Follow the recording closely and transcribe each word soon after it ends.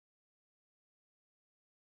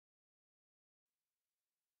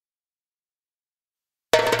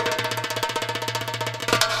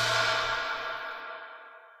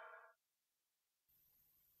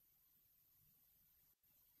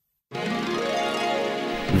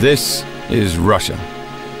This is Russia.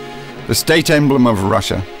 The state emblem of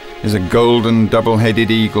Russia is a golden double-headed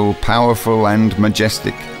eagle, powerful and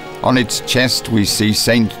majestic. On its chest we see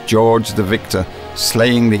Saint George the Victor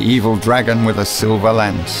slaying the evil dragon with a silver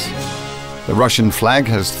lance. The Russian flag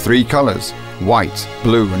has 3 colors: white,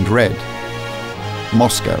 blue and red.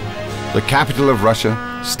 Moscow, the capital of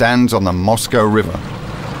Russia, stands on the Moscow River.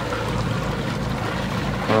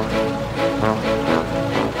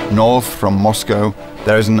 North from Moscow,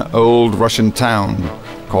 there is an old Russian town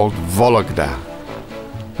called Vologda.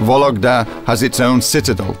 Vologda has its own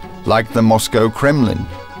citadel, like the Moscow Kremlin.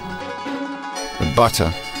 The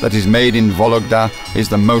butter that is made in Vologda is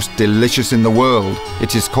the most delicious in the world.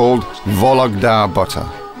 It is called Vologda butter.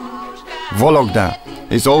 Vologda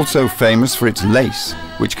is also famous for its lace,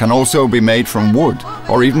 which can also be made from wood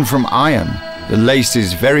or even from iron. The lace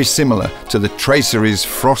is very similar to the traceries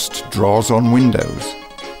Frost draws on windows.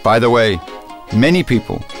 By the way, many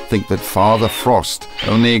people think that Father Frost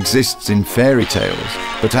only exists in fairy tales,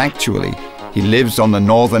 but actually he lives on the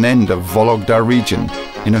northern end of Vologda region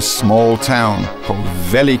in a small town called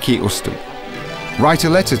Veliki Ustug. Write a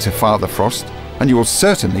letter to Father Frost and you will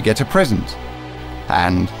certainly get a present.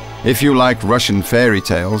 And if you like Russian fairy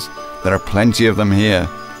tales, there are plenty of them here,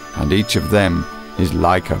 and each of them is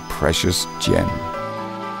like a precious gem.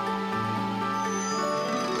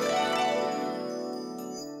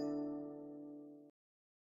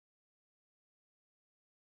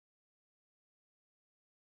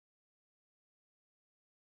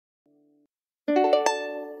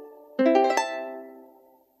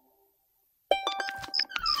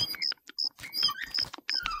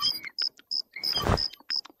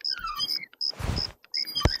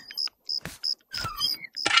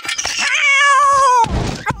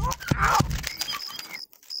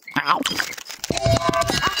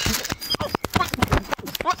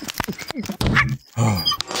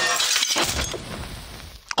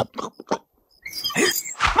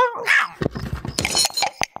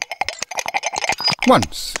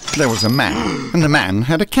 Once there was a man, and the man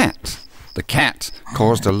had a cat. The cat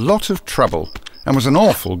caused a lot of trouble and was an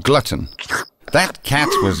awful glutton. That cat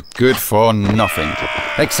was good for nothing,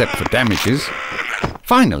 except for damages.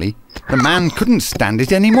 Finally, the man couldn't stand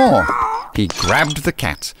it anymore. He grabbed the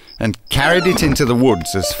cat and carried it into the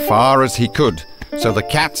woods as far as he could, so the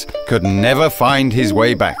cat could never find his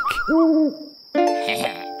way back.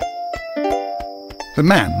 The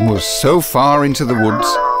man was so far into the woods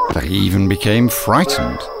that he even became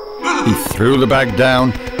frightened. He threw the bag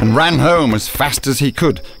down and ran home as fast as he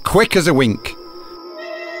could, quick as a wink.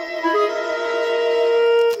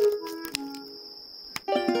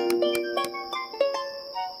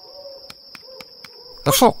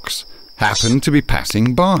 The fox happened to be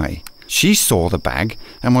passing by. She saw the bag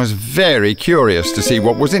and was very curious to see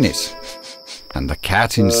what was in it. And the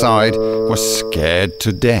cat inside was scared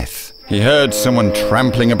to death. He heard someone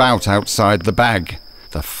trampling about outside the bag.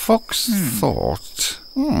 The fox thought,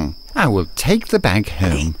 I will take the bag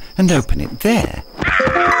home and open it there.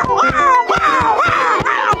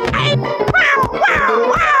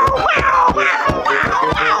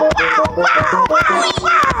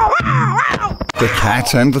 The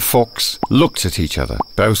cat and the fox looked at each other,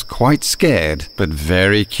 both quite scared but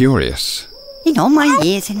very curious. In all my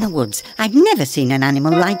years in the woods, I've never seen an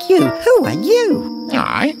animal like you. Who are you?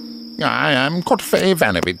 I am Kotfei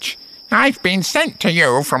Ivanovich. I've been sent to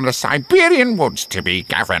you from the Siberian woods to be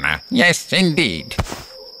governor. Yes, indeed.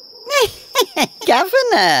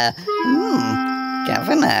 Governor?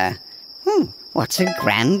 Governor. What a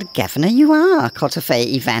grand governor you are,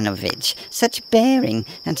 Kotfei Ivanovich. Such bearing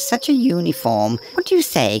and such a uniform. What do you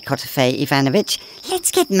say, Kotfei Ivanovich?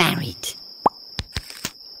 Let's get married.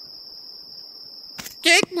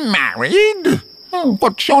 Get married? Oh,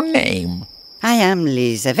 what's your name? I am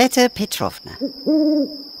Lizaveta Petrovna.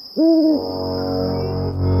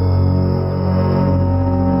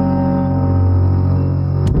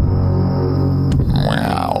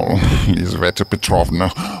 Well, Lizaveta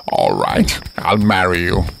Petrovna, all right, I'll marry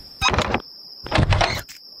you.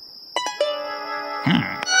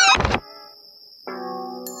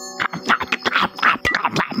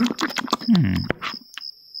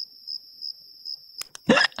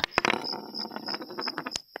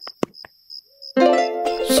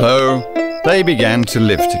 So they began to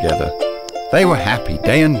live together. They were happy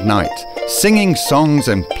day and night, singing songs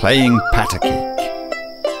and playing patacake.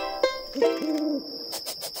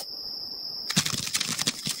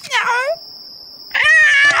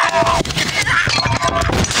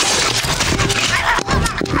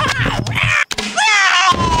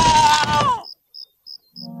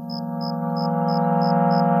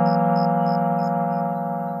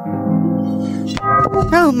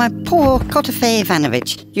 Oh, my poor Kotofei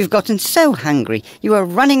Ivanovich. You've gotten so hungry. You were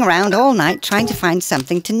running around all night trying to find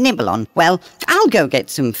something to nibble on. Well, I'll go get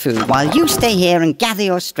some food while you stay here and gather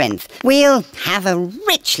your strength. We'll have a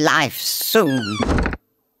rich life soon.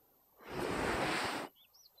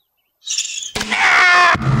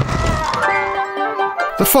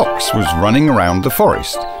 The fox was running around the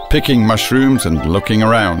forest, picking mushrooms and looking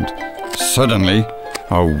around. Suddenly,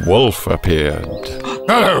 a wolf appeared.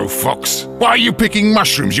 Hello, Fox. Why are you picking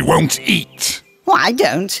mushrooms you won't eat? Well, I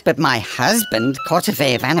don't, but my husband,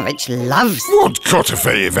 Kotofei Ivanovich, loves... What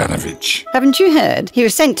Kotofei Ivanovich? Haven't you heard? He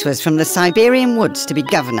was sent to us from the Siberian woods to be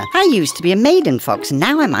governor. I used to be a maiden fox, and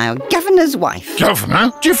now I'm our governor's wife.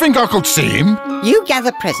 Governor? Do you think I could see him? You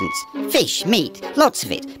gather presents. Fish, meat, lots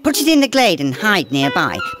of it. Put it in the glade and hide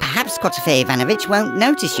nearby. Perhaps Kotofei Ivanovich won't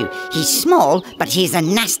notice you. He's small, but he's a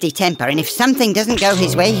nasty temper, and if something doesn't go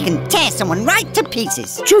his way, he can tear someone right to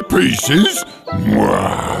pieces. To pieces?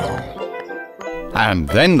 Wow. And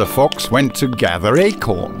then the fox went to gather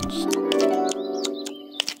acorns.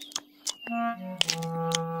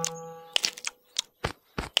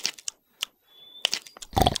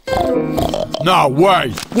 No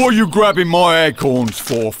way! What are you grabbing my acorns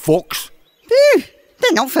for, Fox?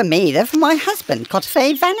 They're not for me, they're for my husband,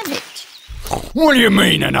 Kotofei Ivanovich. What do you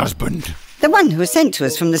mean, an husband? The one who was sent to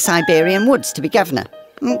us from the Siberian woods to be governor.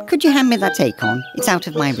 Could you hand me that acorn? It's out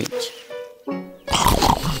of my reach.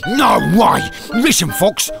 No way! Listen,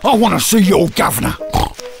 Fox, I want to see your governor.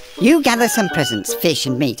 You gather some presents, fish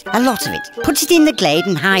and meat, a lot of it. Put it in the glade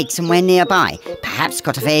and hide somewhere nearby. Perhaps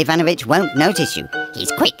Kotofei Ivanovich won't notice you.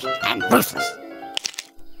 He's quick and ruthless.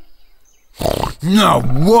 No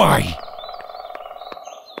way!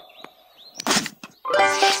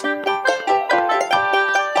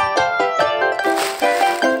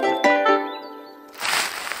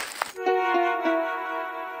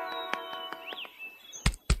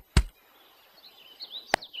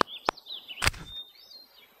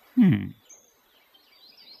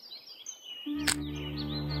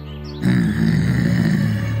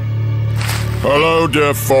 Hello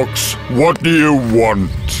there, Fox. What do you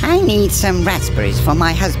want? I need some raspberries for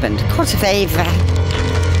my husband, Kotofei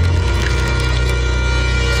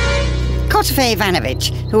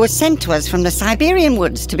Ivanovich, who was sent to us from the Siberian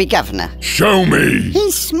woods to be governor. Show me.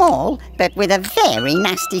 He's small, but with a very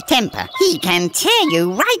nasty temper. He can tear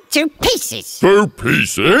you right to pieces. To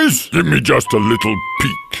pieces? Give me just a little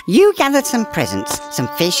peek. You gather some presents, some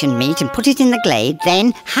fish and meat, and put it in the glade,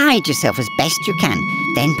 then hide yourself as best you can.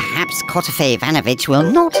 Then perhaps Kotofei Ivanovich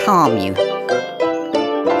will not harm you.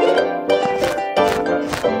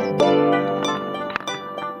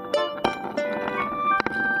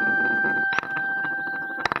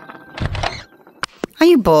 Are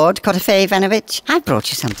you bored, Kotofei Ivanovich? I brought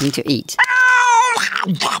you something to eat.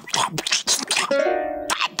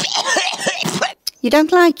 You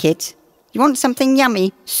don't like it? You want something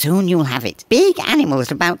yummy? Soon you'll have it. Big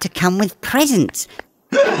animals are about to come with presents.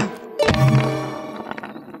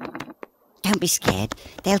 Don't be scared.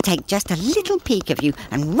 They'll take just a little peek of you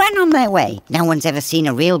and run on their way. No one's ever seen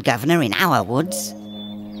a real governor in our woods.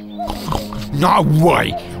 No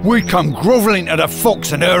way! We come grovelling to the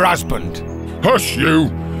fox and her husband. Hush, you.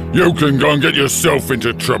 You can go and get yourself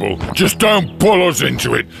into trouble. Just don't pull us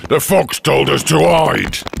into it. The fox told us to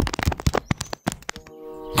hide.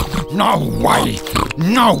 No way!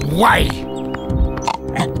 No way!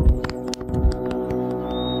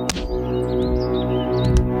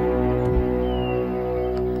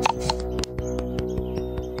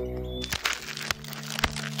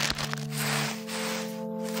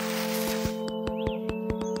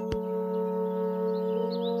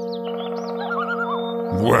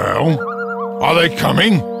 Well, are they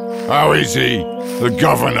coming? How is he, the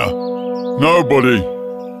governor? Nobody.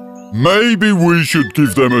 Maybe we should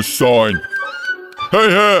give them a sign.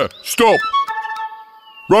 Hey, stop!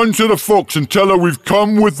 Run to the fox and tell her we've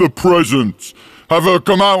come with the presents. Have her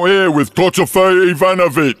come out here with Kotofei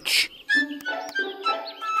Ivanovich.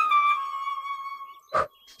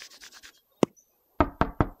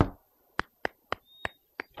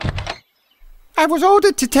 I was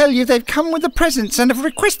ordered to tell you they've come with the presents and have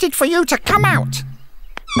requested for you to come out.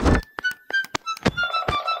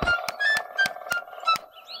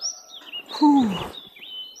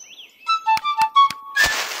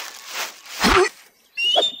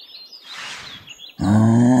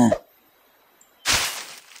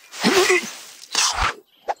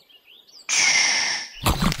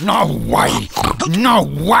 No way! No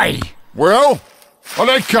way! Well, are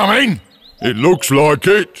they coming? It looks like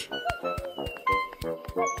it.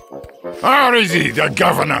 How is he, the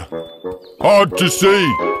governor? Hard to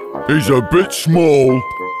see. He's a bit small,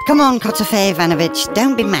 Come on, Kotofei Ivanovich,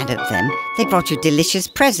 don't be mad at them. They brought you delicious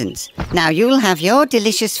presents. Now you'll have your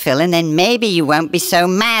delicious fill and then maybe you won't be so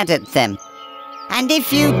mad at them. And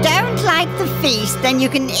if you don't like the feast, then you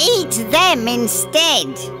can eat them instead.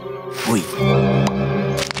 Oi.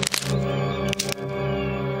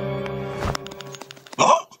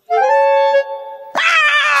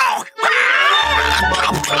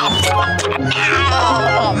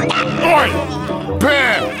 Oi!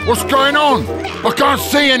 Bear, what's going on? I can't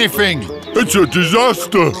see anything. It's a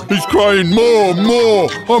disaster. He's crying more and more.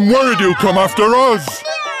 I'm worried he'll come after us.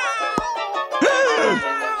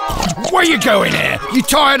 Where you going here? You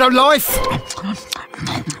tired of life?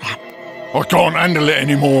 I can't handle it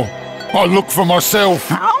anymore. I'll look for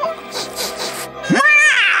myself.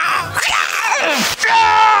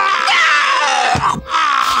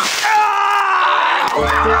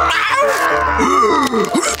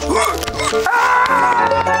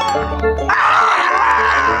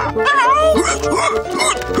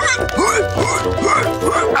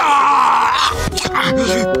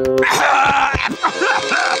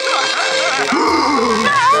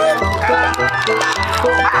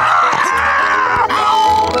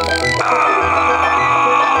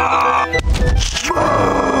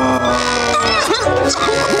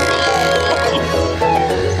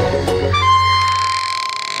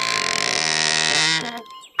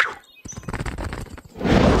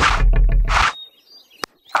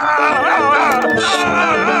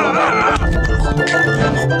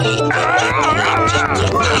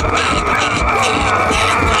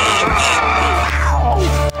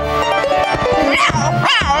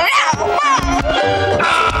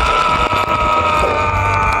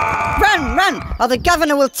 Or the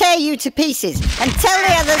governor will tear you to pieces. And tell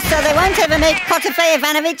the others so they won't ever make Kotofei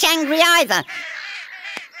Ivanovich angry either.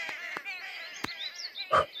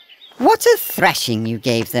 What a thrashing you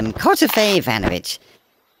gave them, Kotofei Ivanovich.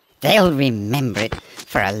 They'll remember it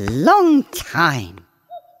for a long time.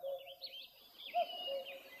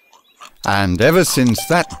 And ever since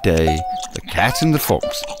that day, the cat and the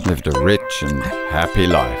fox lived a rich and happy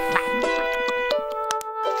life.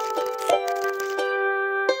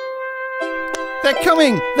 They're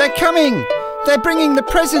coming! They're coming! They're bringing the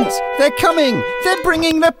presents! They're coming! They're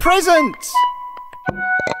bringing the presents!